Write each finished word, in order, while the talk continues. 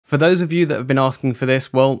For those of you that have been asking for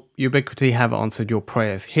this, well, Ubiquiti have answered your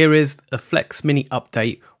prayers. Here is the Flex Mini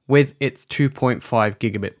update with its 2.5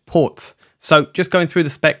 gigabit ports. So just going through the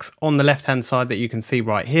specs on the left hand side that you can see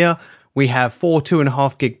right here, we have 4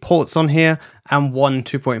 2.5 gig ports on here and one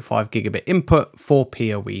 2.5 gigabit input for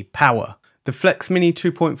PoE power. The Flex Mini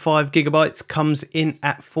 2.5 gigabytes comes in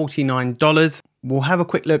at $49. We'll have a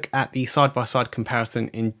quick look at the side-by-side comparison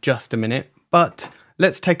in just a minute, but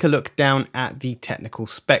let's take a look down at the technical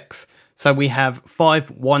specs. So we have 5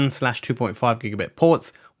 1/2.5 gigabit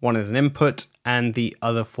ports, one as an input and the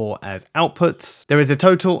other 4 as outputs. There is a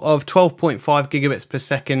total of 12.5 gigabits per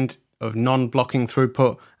second of non-blocking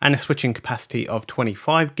throughput and a switching capacity of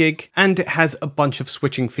 25 gig, and it has a bunch of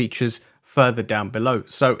switching features further down below.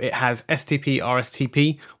 So it has STP,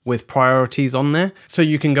 RSTP with priorities on there. So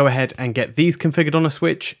you can go ahead and get these configured on a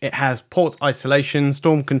switch. It has port isolation,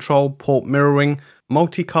 storm control, port mirroring,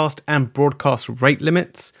 multicast and broadcast rate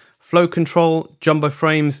limits, flow control, jumbo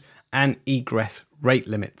frames, and egress rate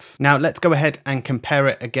limits. Now let's go ahead and compare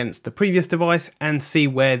it against the previous device and see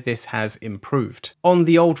where this has improved. On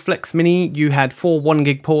the old Flex Mini, you had 4 1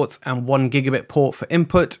 gig ports and 1 gigabit port for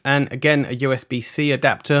input, and again a USB-C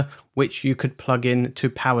adapter which you could plug in to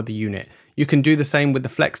power the unit. You can do the same with the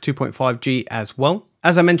Flex 2.5G as well.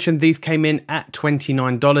 As I mentioned, these came in at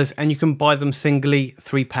 $29 and you can buy them singly,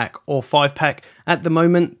 3-pack or 5-pack. At the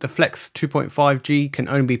moment, the Flex 2.5G can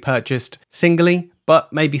only be purchased singly,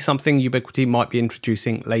 but maybe something Ubiquiti might be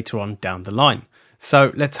introducing later on down the line.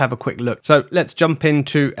 So let's have a quick look. So let's jump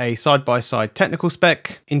into a side-by-side technical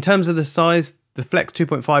spec. In terms of the size, the Flex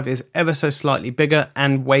 2.5 is ever so slightly bigger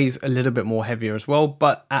and weighs a little bit more heavier as well,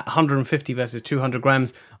 but at 150 versus 200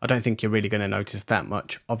 grams, I don't think you're really going to notice that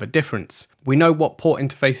much of a difference. We know what port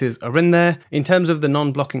interfaces are in there. In terms of the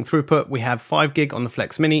non-blocking throughput, we have 5 gig on the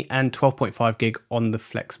Flex Mini and 12.5 gig on the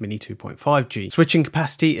Flex Mini 2.5G. Switching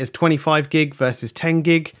capacity is 25 gig versus 10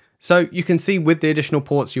 gig. So you can see with the additional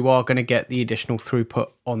ports, you are going to get the additional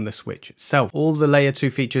throughput on the switch itself. All the layer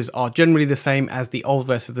 2 features are generally the same as the old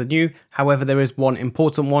versus the new. However, there is one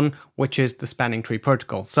important one, which is the spanning tree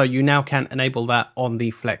protocol. So you now can enable that on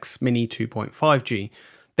the Flex Mini 2.5G.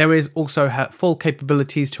 There is also full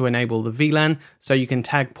capabilities to enable the VLAN, so you can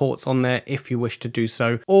tag ports on there if you wish to do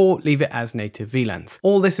so, or leave it as native VLANs.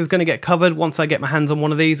 All this is going to get covered once I get my hands on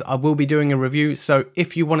one of these. I will be doing a review, so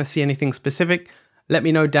if you want to see anything specific, let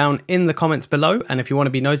me know down in the comments below, and if you want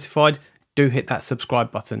to be notified, do hit that subscribe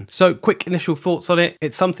button. So quick initial thoughts on it.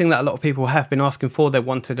 It's something that a lot of people have been asking for. They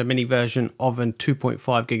wanted a mini version of a 2.5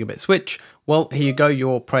 gigabit switch. Well, here you go,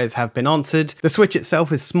 your prayers have been answered. The switch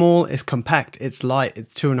itself is small, it's compact, it's light,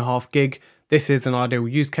 it's 2.5 gig. This is an ideal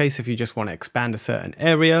use case if you just want to expand a certain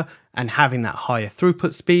area and having that higher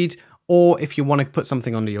throughput speed, or if you want to put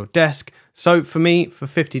something under your desk. So for me, for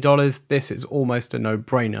 $50, this is almost a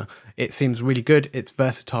no-brainer. It seems really good, it's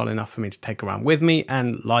versatile enough for me to take around with me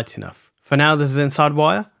and light enough. For now, this is Inside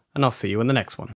Wire, and I'll see you in the next one.